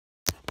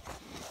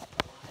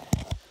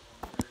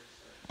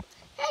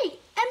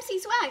MC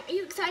Swag, are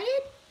you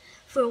excited?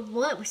 For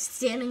what? We're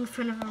standing in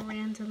front of a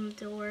random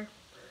door.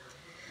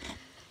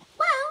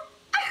 Well,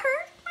 I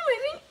heard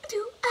we're moving to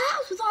a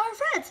house with all our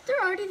friends.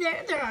 They're already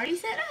there. They're already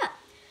set up.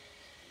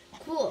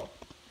 Cool.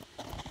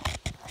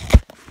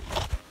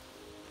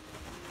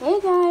 Hey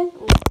guys.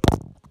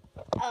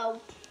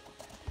 Oh.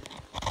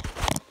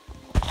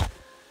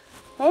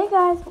 Hey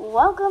guys,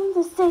 welcome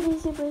to Sticky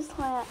Super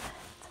Slant.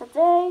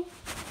 Today,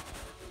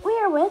 we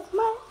are with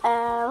my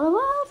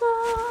LOL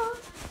dolls.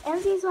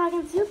 MC Swag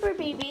and Super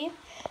Baby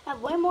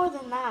have way more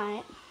than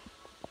that.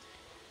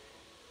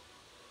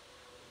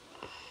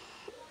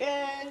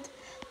 And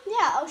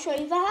yeah, I'll show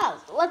you the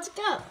house. Let's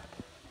go.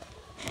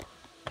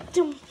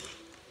 Doom.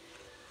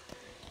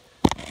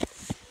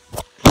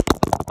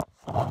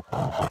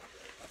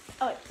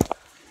 Oh,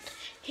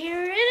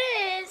 here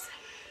it is.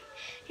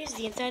 Here's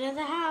the inside of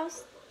the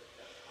house.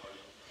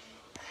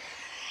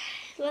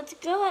 Let's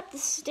go up the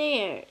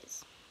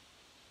stairs.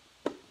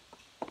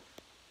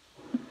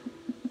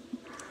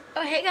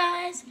 Oh, hey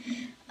guys.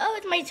 Oh,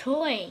 it's my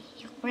toy.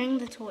 Bring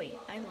the toy.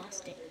 I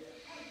lost it.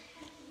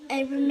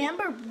 And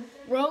remember,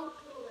 bro,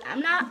 I'm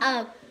not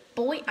a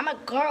boy. I'm a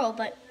girl,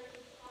 but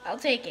I'll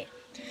take it.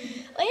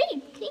 Oh,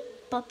 hey,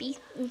 puppy.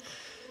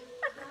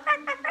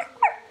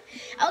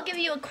 I'll give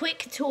you a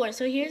quick tour.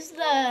 So here's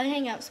the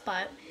hangout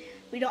spot.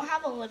 We don't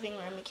have a living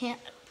room. We can't.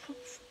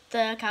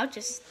 The couch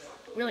is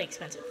really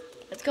expensive.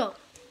 Let's go.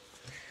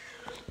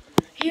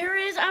 Here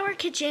is our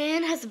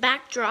kitchen. Has a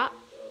backdrop.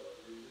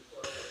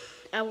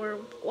 Our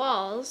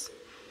walls,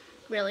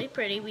 really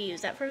pretty. We use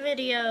that for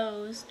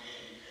videos,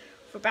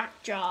 for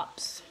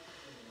backdrops.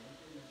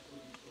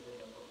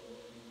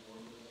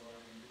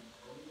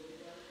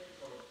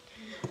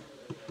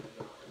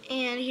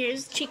 And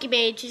here's Cheeky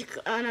Babe. She's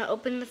gonna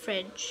open the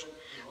fridge.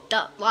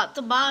 Lots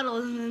of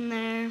bottles in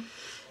there.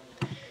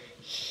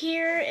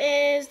 Here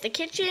is the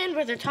kitchen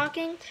where they're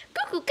talking.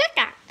 Cuckoo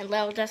caca. And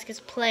Little Dusk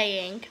is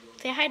playing.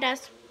 Say hi,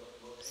 Dusk.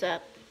 What's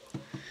up?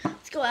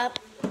 Let's go up.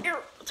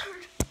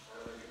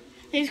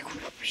 There's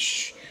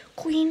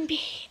Queen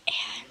Bee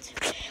and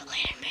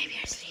Lantern Baby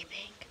are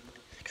sleeping.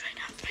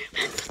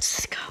 Let's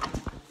just go.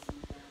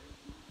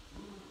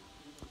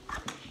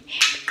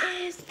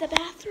 Here is the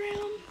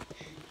bathroom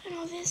and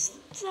all this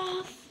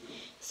stuff.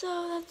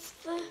 So that's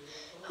the.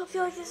 Hope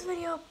you like this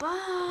video.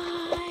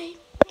 Bye.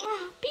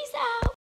 Peace out.